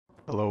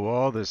Hello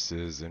all, this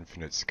is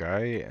Infinite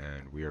Sky,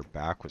 and we are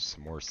back with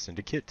some more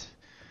Syndicate.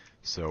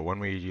 So when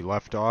we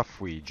left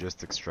off, we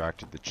just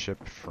extracted the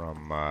chip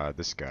from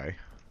this guy.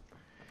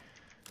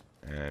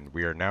 And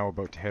we are now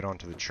about to head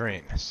onto the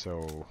train,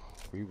 so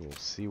we will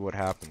see what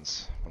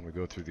happens when we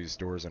go through these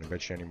doors, and I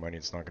bet you any money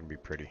it's not going to be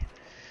pretty.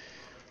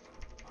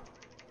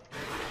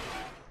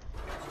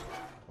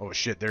 Oh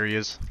shit, there he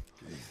is.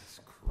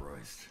 Jesus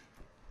Christ.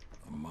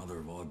 The mother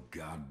of all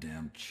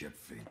goddamn chip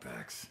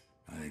feedbacks.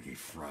 I think he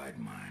fried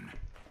mine.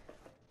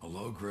 A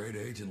low-grade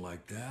agent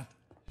like that?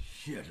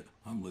 Shit,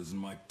 I'm losing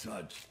my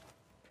touch.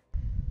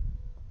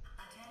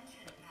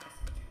 Attention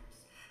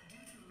passengers. Due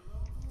to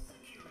local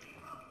security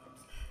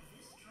problems,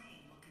 this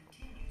train will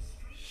continue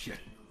straight. Shit,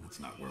 that's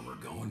not where we're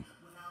going.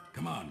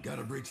 Come on,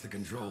 gotta breach the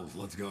controls.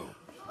 Let's go.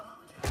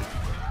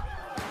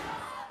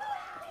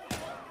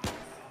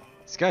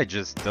 This guy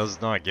just does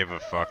not give a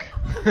fuck.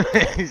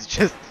 He's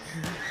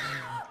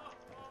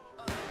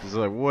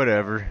like,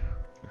 whatever.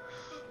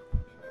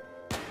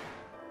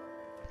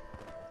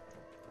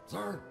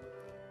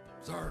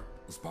 Sir,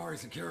 Aspari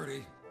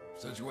security.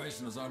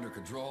 Situation is under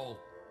control.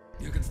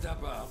 You can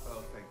step out.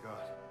 Oh, thank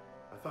God.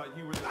 I thought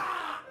you were...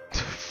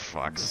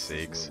 Fuck's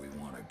sakes. This is where we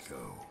want to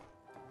go.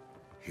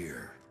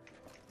 Here.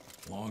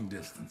 Long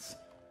distance.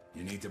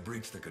 You need to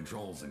breach the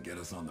controls and get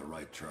us on the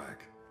right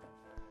track.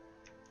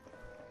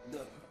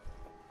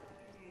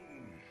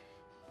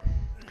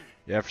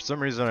 Yeah, for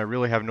some reason I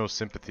really have no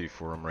sympathy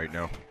for him right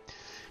now.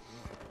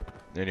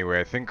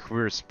 Anyway, I think we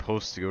were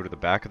supposed to go to the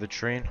back of the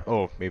train.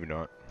 Oh, maybe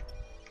not.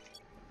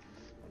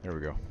 There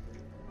we go.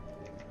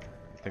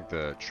 I think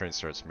the train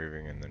starts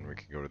moving and then we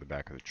can go to the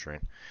back of the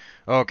train.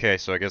 Okay,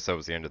 so I guess that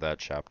was the end of that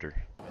chapter.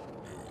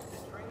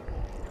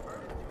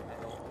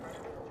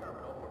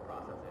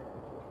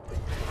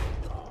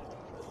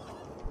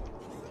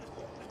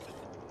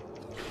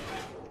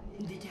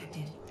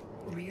 Detected.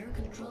 Rear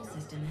control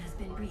system has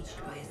been breached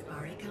by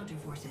Aspari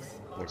counterforces.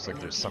 Looks like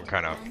there's some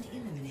kind of And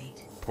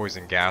eliminate.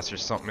 poison gas or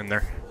something in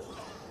there.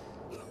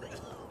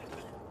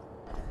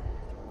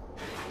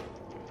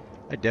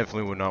 I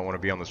definitely would not want to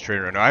be on this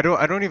train right now.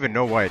 I don't even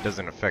know why it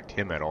doesn't affect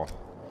him at all.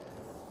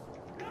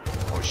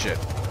 Oh shit.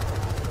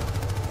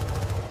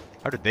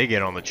 How did they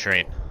get on the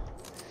train?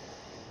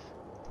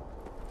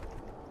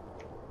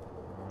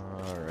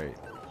 Alright.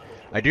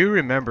 I do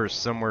remember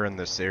somewhere in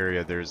this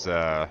area there's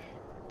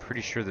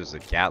pretty sure there's a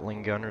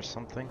Gatling gun or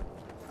something.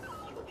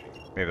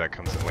 Maybe that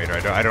comes in later.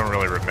 I don't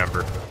really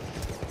remember.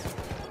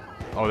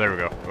 Oh, there we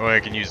go. Oh, I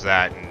can use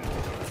that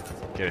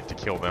and get it to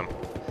kill them.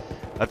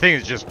 That thing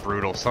is just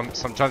brutal.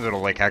 Sometimes it'll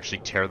like actually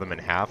tear them in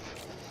half.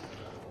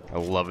 I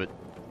love it.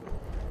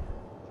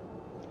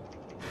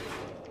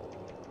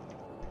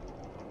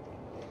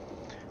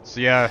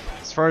 So yeah,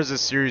 as far as this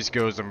series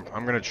goes, I'm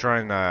gonna try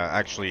and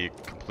actually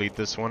complete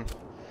this one.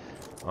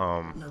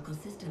 Local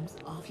systems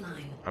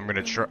offline. I'm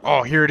gonna try.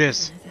 Oh, here it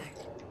is.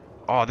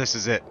 Oh, this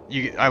is it.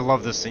 I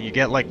love this thing. You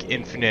get like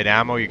infinite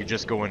ammo. You can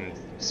just go and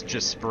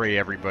just spray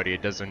everybody.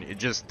 It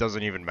just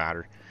doesn't even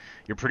matter.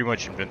 You're pretty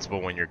much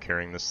invincible when you're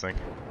carrying this thing.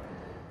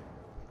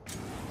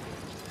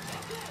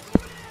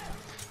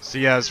 So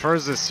yeah, as far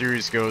as this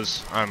series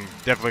goes, I'm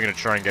definitely gonna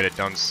try and get it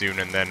done soon,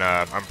 and then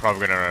I'm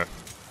probably gonna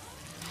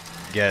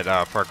get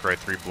Far Cry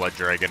 3 Blood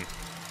Dragon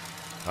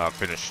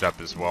finished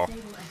up as well.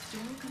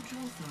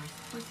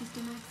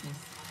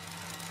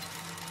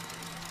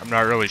 I'm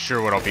not really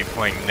sure what I'll be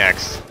playing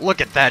next.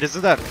 Look at that!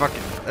 Isn't that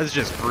fucking... That's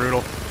just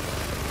brutal.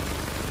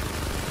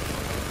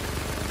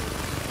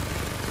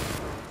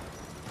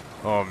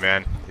 Oh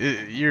man,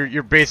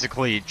 you're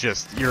basically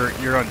just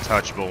you're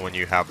untouchable when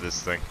you have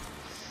this thing.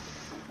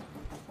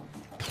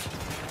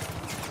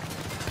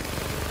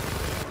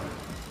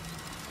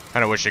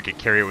 Kinda wish I could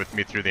carry it with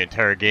me through the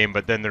entire game,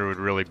 but then there would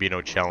really be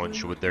no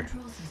challenge, would there?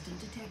 Control system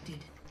detected.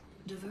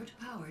 Divert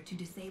power to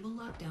disable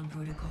lockdown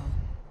protocol.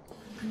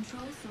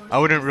 Control source. I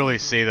wouldn't really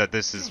say that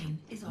this is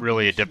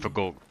really a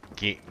difficult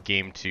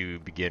game to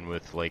begin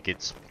with. Like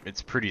it's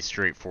pretty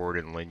straightforward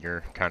and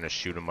linear, kind of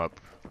shoot 'em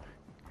up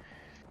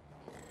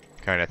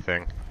kind of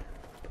thing.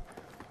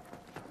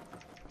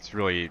 It's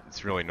really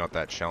not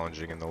that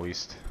challenging in the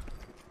least.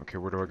 Okay,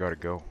 where do I gotta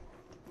go?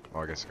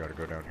 Oh, I guess I gotta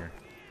go down here.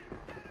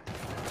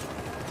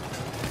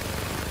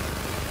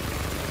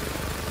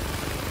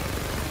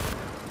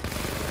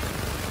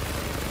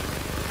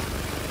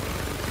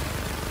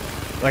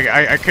 Like,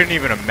 I couldn't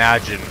even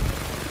imagine.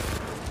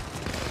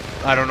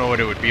 I don't know what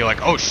it would be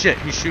like. Oh shit,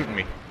 he's shooting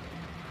me.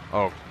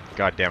 Oh,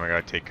 god damn, I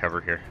gotta take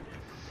cover here.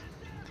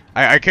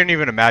 I couldn't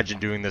even imagine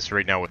doing this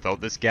right now without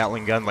this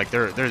Gatling gun. Like,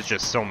 there's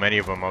just so many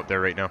of them out there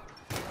right now.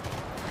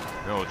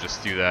 And we'll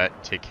just do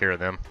that, take care of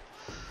them.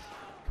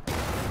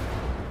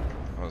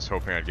 I was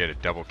hoping I'd get a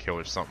double kill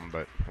or something,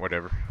 but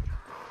whatever.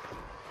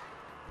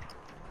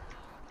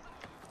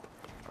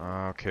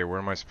 Okay, where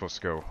am I supposed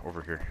to go?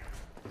 Over here.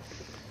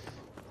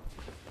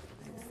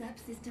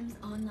 Subsystems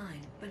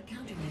online, but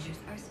countermeasures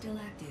are still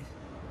active.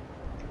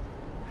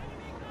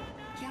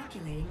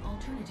 Calculating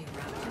alternative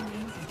route to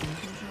main system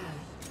control.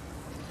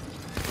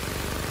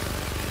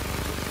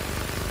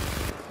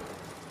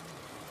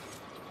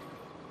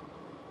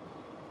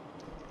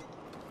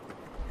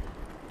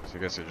 So I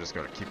guess I just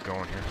gotta keep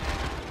going here.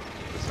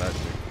 What does that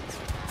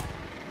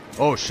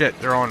do? Oh shit,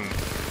 they're on.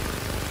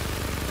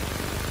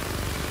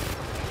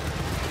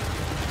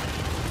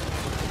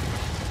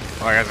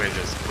 Oh, I guess I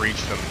just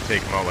breached them and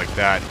take them out like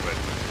that, but.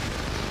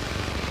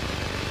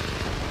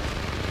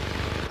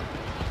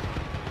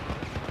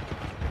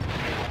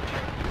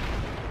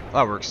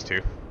 That works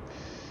too.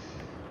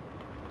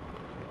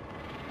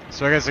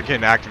 So I guess I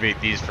can activate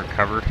these for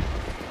cover.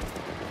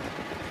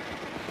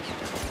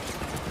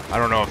 I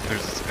don't know if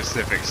there's a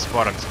specific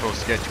spot I'm supposed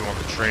to get to on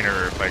the trainer,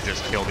 or if I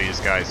just kill these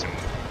guys and...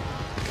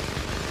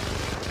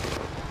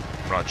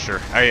 I'm not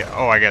sure.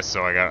 I guess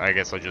so. I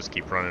guess I'll just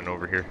keep running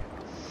over here.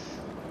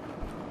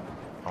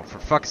 Oh, for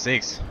fuck's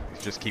sakes.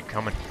 Just keep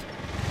coming.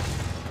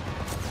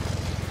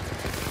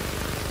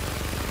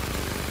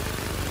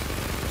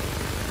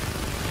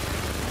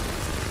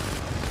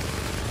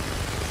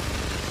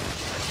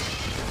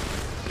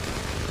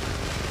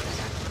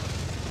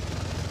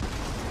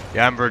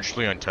 Yeah, I'm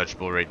virtually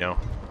untouchable right now.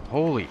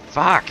 Holy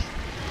fuck!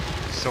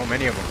 So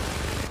many of them.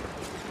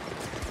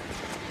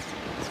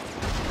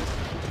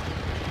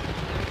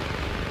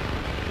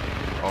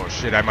 Oh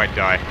shit, I might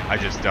die. I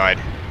just died.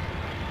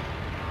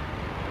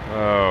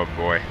 Oh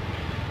boy.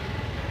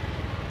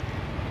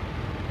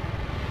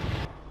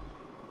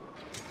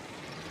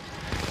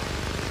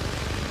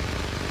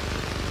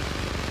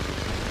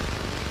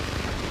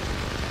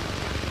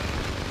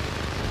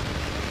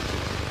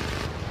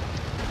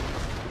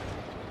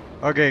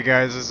 Okay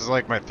guys, this is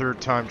like my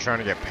third time trying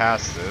to get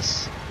past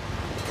this.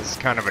 This is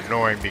kind of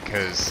annoying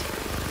because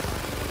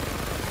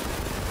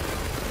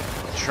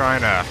I'm trying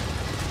to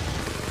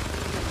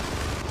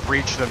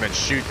reach them and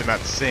shoot them at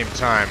the same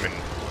time, and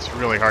it's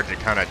really hard to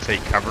kind of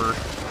take cover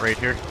right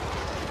here.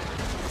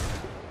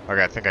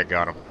 Okay, I think I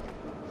got him.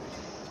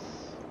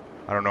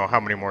 I don't know how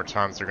many more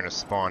times they're going to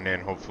spawn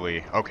in,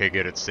 hopefully. Okay,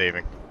 good, it's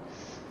saving.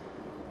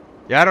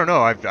 Yeah, I don't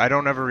know. I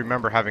don't ever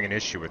remember having an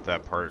issue with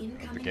that part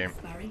of the game.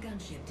 Aspari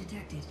gunship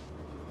detected.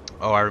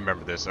 Oh, I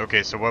remember this.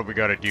 Okay, so what we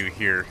gotta do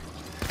here,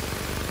 I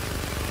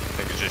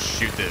think, is just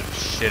shoot the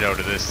shit out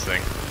of this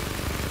thing.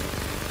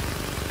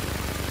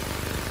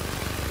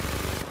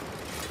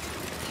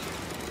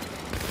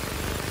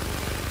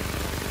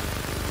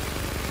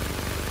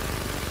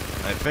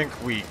 I think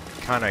we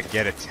kind of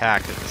get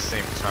attacked at the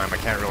same time. I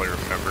can't really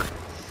remember.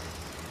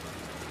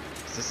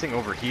 Does this thing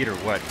overheat or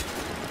what?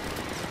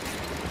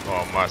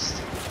 Oh, it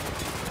must.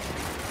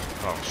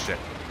 Oh, shit.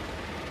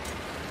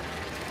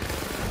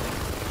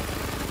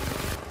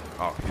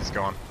 Oh, he's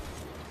gone.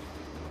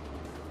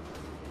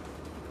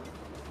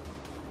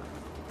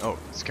 Oh,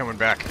 he's coming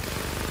back.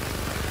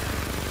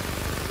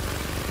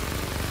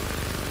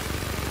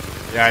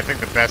 Yeah, I think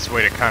the best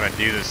way to kind of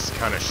do this is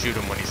kind of shoot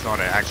him when he's not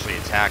actually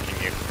attacking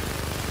you.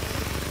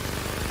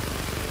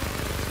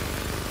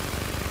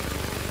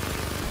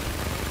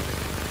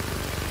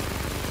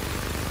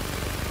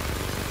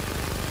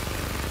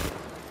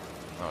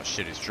 Oh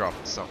shit, he's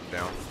dropping something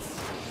down.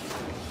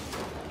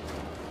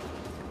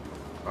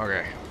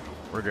 Okay.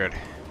 We're good.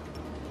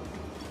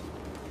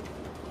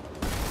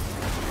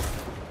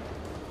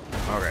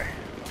 Okay.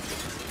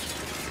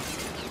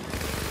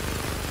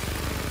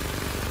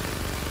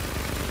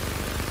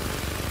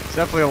 There's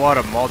definitely a lot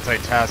of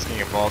multitasking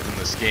involved in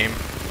this game.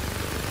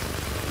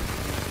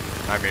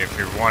 I mean, if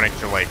you're wanting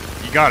to, like,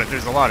 you got it.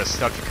 There's a lot of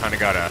stuff you kind of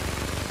gotta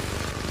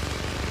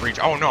reach.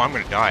 Oh no, I'm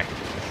gonna die.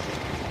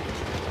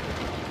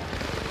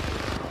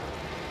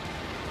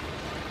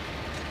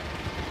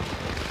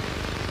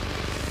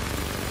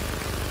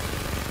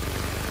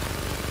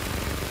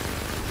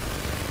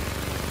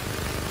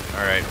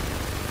 Alright.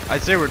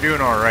 I'd say we're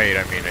doing alright.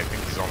 I mean, I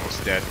think he's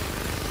almost dead.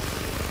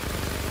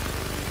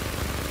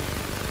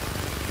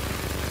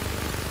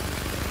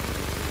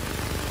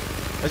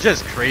 It's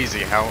just crazy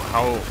how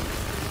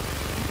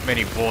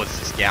many bullets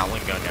this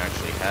Gatling gun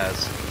actually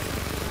has.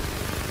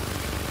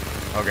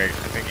 Okay, I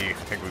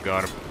think we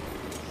got him.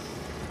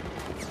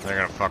 They're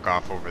gonna fuck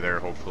off over there,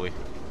 hopefully.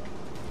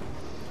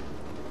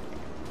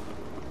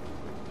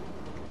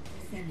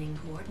 Sending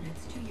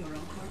coordinates to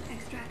Eurocorp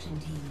extraction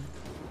team.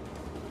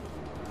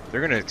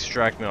 They're gonna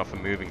extract me off a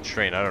moving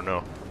train. I don't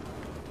know.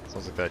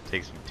 Sounds like that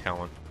takes some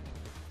talent.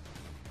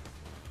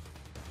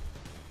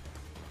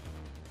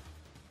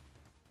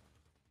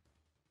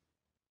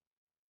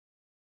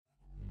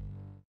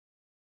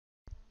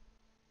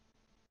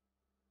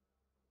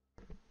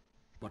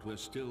 But we're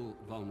still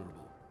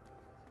vulnerable.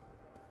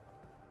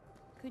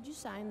 Could you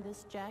sign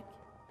this, Jack?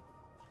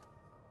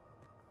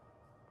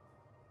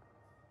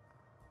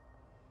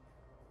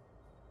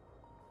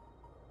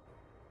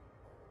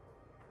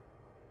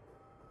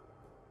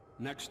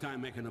 Next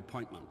time, make an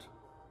appointment.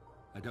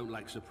 I don't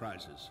like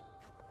surprises.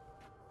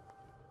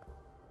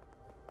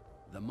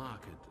 The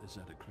market is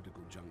at a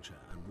critical juncture,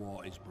 and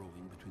war is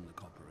brewing between the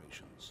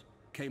corporations.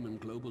 Cayman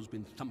Global's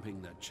been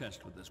thumping their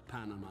chest with this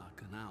Panama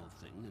Canal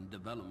thing, and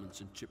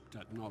developments in chip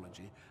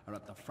technology are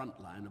at the front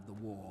line of the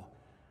war.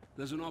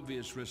 There's an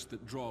obvious risk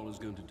that Drawl is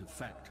going to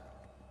defect.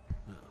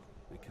 Well,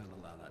 we can't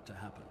allow that to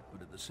happen,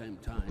 but at the same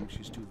time,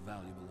 she's too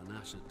valuable an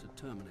asset to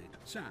terminate.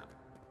 Sam!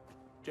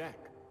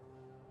 Jack,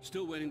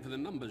 Still waiting for the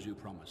numbers you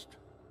promised.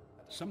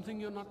 Something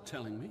you're not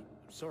telling me?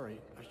 Sorry,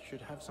 I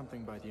should have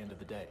something by the end of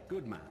the day.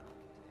 Good man.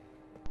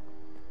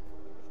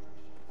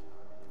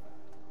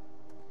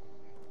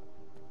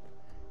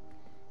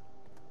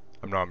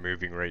 I'm not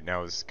moving right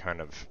now. It's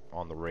kind of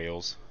on the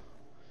rails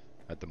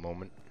at the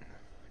moment.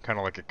 Kind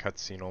of like a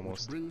cutscene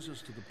almost. Which brings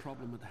us to the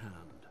problem at hand.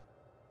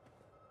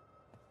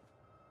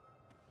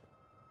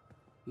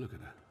 Look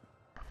at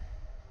her.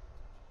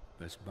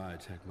 Best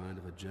biotech mind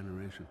of a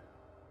generation.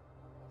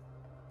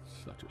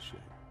 Such a shame.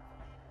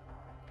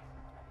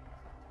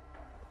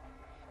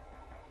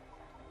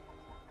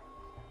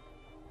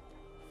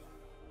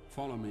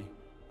 Follow me.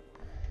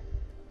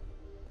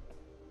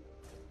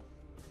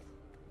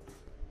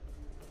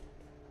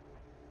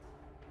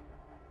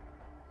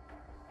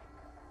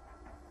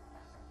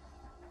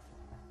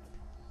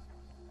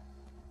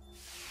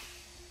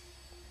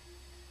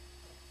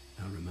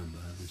 Now remember,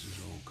 this is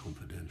all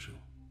confidential.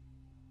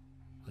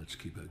 Let's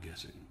keep her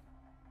guessing.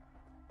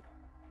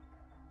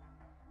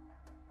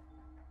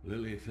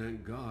 Lily,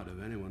 thank God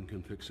if anyone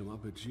can fix him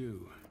up, it's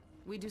you.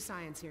 We do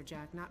science here,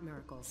 Jack, not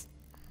miracles.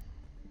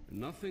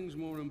 Nothing's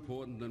more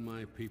important than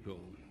my people.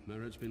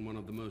 Merritt's been one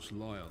of the most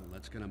loyal.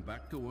 Let's get him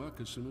back to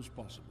work as soon as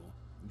possible.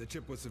 The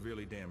chip was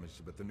severely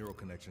damaged, but the neural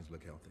connections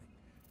look healthy.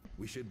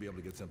 We should be able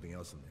to get something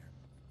else in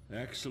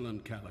there.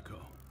 Excellent, Calico.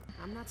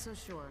 I'm not so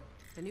sure.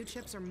 The new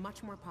chips are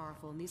much more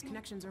powerful, and these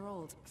connections are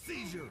old.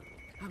 Seizure!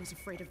 I was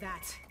afraid of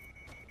that.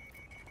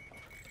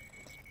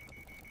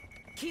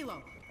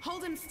 Kilo,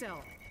 hold him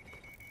still.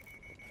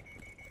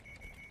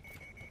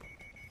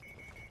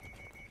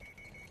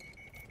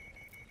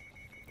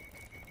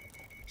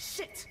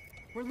 Shit!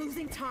 We're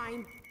losing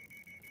time.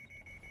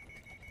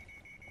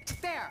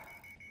 There!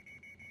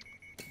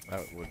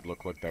 That would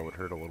look like that would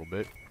hurt a little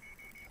bit.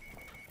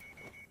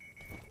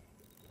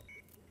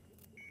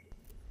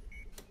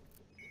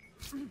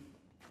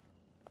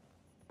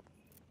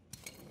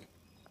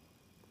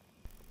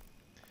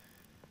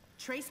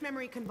 Trace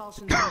memory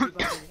convulsions are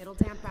debugging. It'll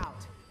damp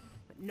out.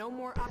 But no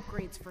more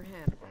upgrades for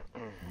him.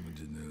 What did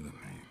you do to me?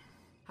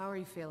 How are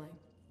you feeling?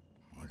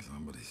 Like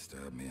somebody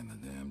stabbed me in the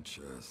damn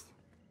chest.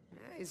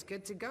 Yeah, he's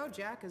good to go,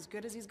 Jack. As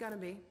good as he's gonna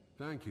be.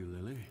 Thank you,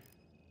 Lily.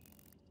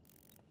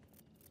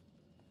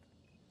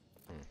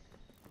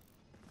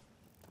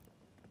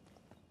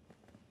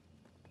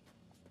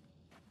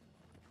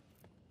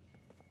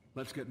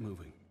 Let's get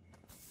moving.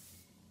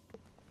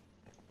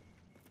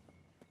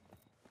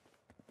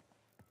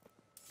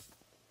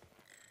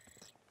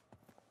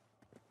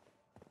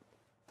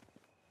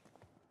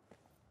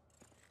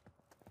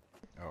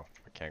 Oh,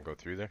 I can't go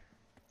through there?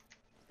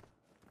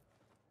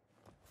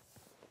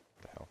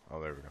 What the hell?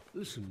 Oh, there we go.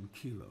 Listen,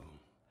 Kilo.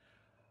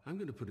 I'm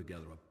going to put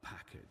together a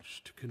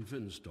package to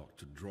convince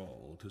Dr.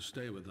 Droll to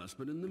stay with us,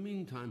 but in the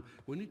meantime,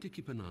 we need to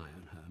keep an eye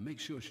on her. Make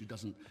sure she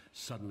doesn't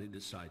suddenly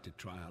decide to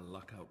try her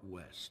luck out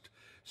west.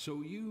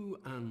 So you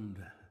and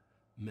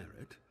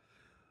Merritt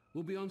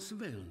will be on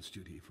surveillance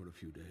duty for a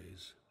few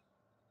days.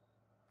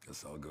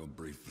 Guess I'll go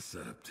brief the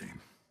setup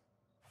team.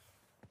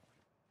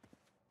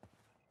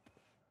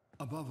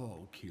 Above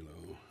all,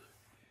 Kilo,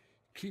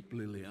 keep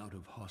Lily out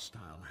of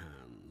hostile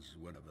hands,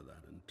 whatever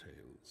that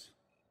entails.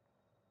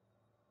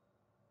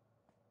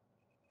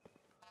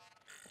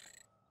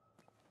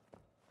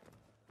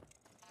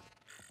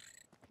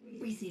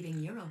 Receiving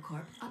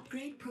Eurocorp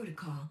upgrade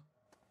protocol.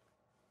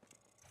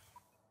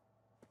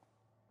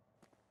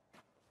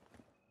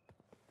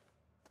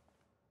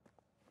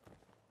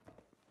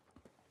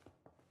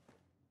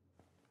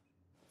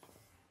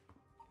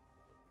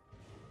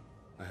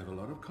 I have a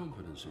lot of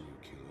confidence in you,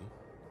 Kilo.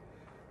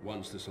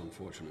 Once this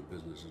unfortunate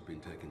business has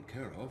been taken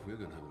care of, we're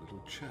going to have a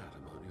little chat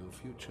about your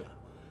future.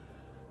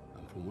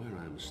 And from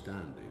where I'm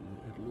standing,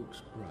 it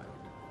looks bright.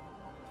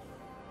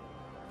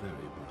 Very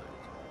bright.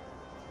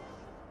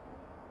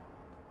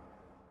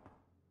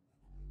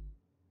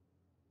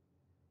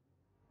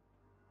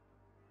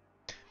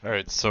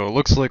 Alright, so it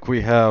looks like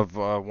we have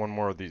one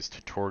more of these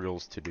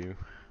tutorials to do.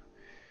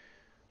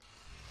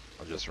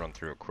 I'll just run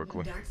through it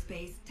quickly. Dark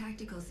space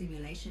tactical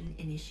simulation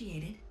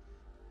initiated.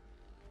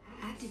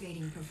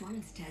 Activating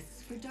performance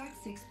tests for Dark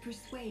 6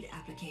 Persuade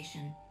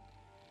application.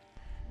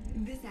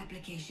 This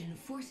application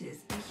forces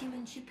a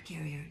human ship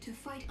carrier to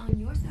fight on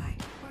your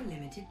side for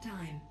limited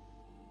time.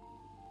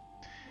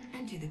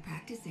 Enter the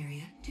practice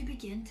area to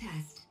begin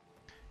test.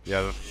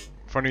 Yeah, the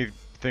funny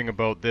thing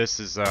about this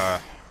is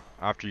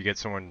after you get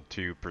someone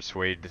to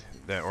persuade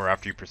that, or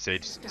after you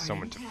persuade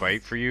someone to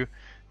fight for you,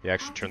 they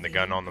actually turn the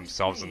gun on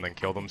themselves and then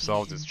kill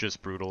themselves. It's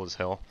just brutal as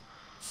hell.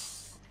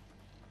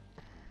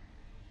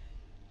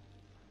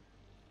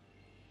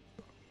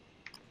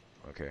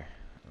 Okay.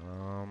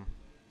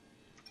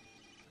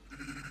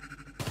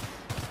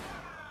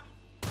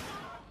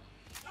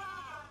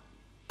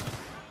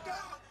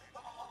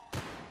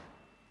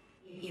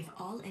 If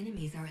all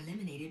enemies are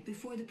eliminated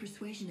before the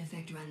persuasion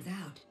effect runs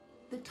out,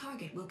 the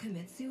target will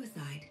commit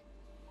suicide.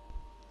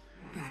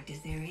 Practice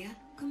area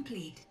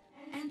complete.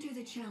 Enter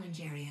the challenge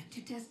area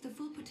to test the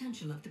full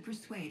potential of the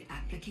Persuade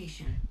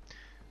application.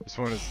 This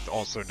one is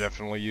also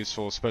definitely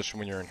useful, especially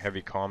when you're in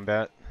heavy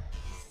combat.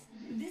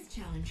 This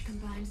challenge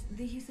combines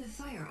the use of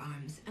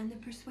firearms and the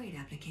Persuade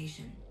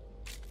application.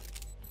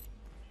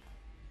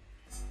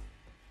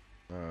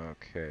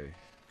 Okay.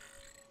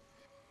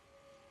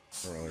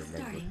 I don't really remember.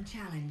 Starting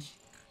challenge.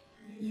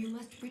 You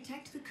must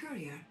protect the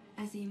courier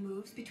as he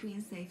moves between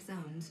safe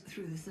zones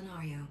through the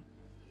scenario.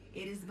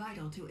 It is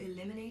vital to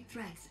eliminate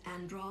threats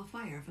and draw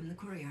fire from the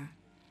courier.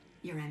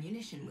 Your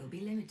ammunition will be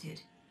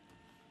limited.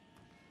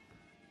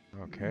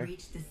 Okay.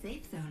 Reach the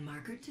safe zone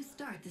marker to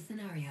start the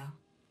scenario.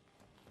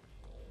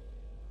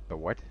 The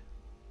what?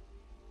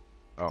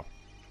 Oh.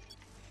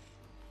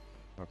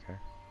 Okay.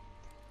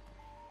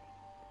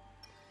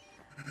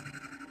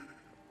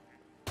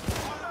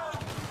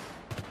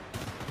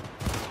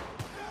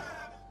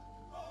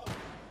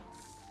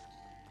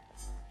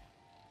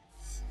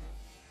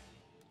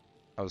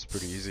 That was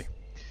pretty easy.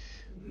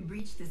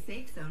 Reach the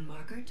safe zone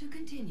marker to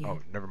continue. Oh,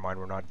 never mind,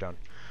 we're not done.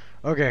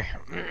 Okay.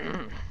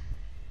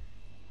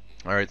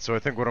 Alright, so I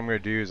think what I'm gonna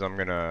do is I'm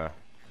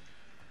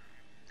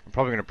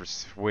probably gonna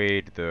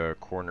persuade the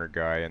corner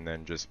guy and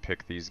then just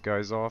pick these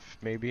guys off,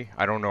 maybe.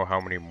 I don't know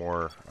how many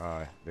more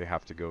they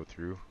have to go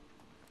through.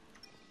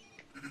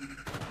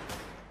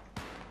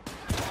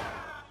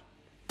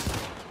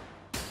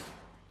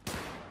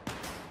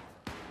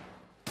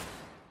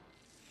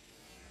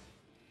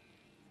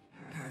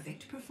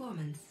 Perfect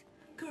performance.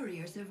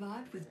 Courier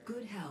survived with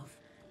good health.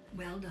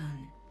 Well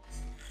done.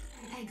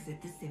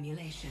 Exit the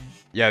simulation.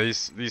 Yeah,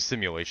 these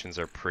simulations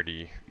are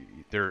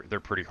they're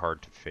pretty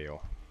hard to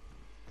fail.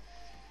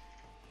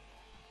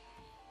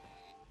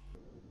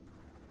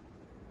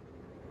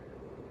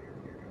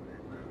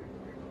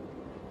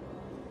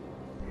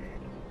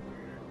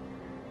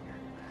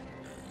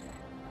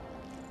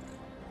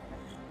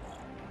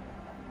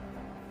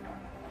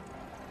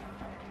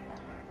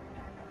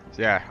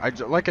 Yeah,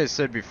 like I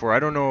said before, I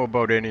don't know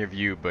about any of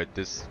you, but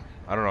this,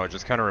 I don't know, it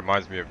just kind of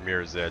reminds me of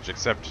Mirror's Edge,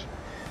 except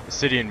the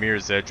city in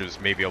Mirror's Edge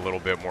was maybe a little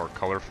bit more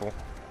colorful.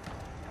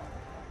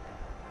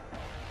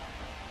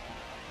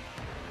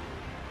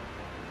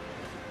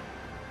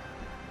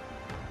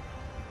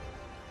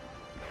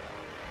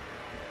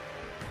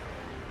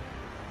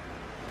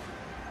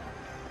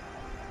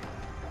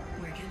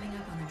 We're coming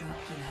up on the drop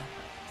kilo.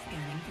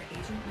 Scanning for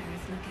Agent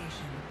Maris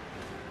location.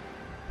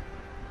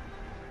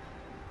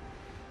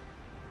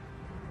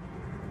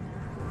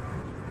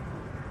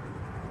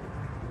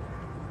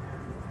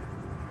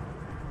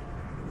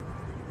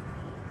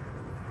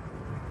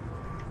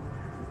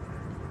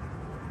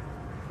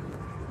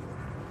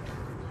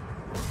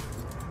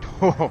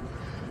 Oh,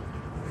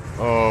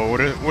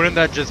 wouldn't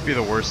that just be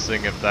the worst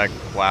thing if that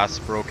glass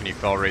broke and he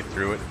fell right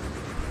through it?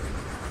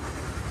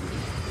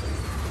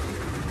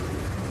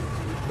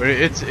 But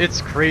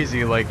it's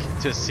crazy, like,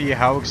 to see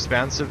how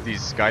expansive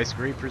these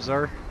skyscrapers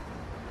are.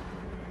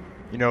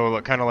 You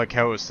know, kind of like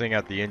how I was saying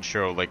at the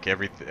intro, like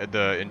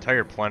the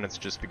entire planet's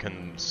just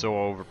become so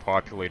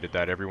overpopulated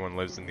that everyone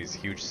lives in these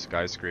huge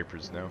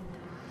skyscrapers now.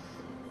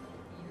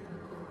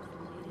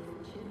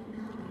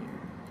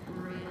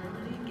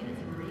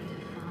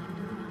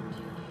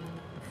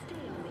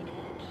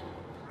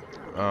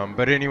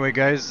 But anyway,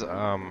 guys,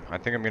 I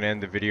think I'm gonna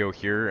end the video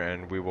here,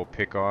 and we will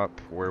pick up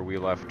where we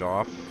left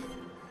off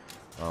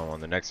on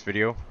the next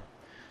video.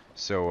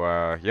 So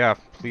yeah,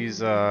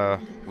 please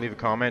leave a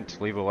comment,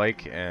 leave a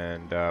like,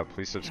 and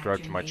please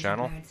subscribe to my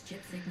channel.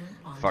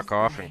 Fuck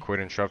off and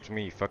quit interrupting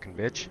me, you fucking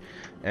bitch.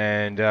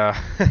 And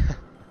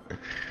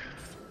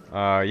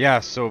yeah,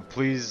 so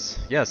please,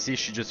 yeah, see,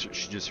 she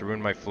just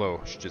ruined my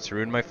flow. She just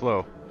ruined my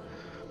flow.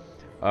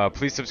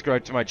 Please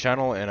subscribe to my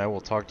channel, and I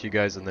will talk to you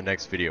guys in the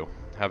next video.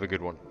 Have a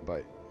good one.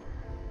 Bye.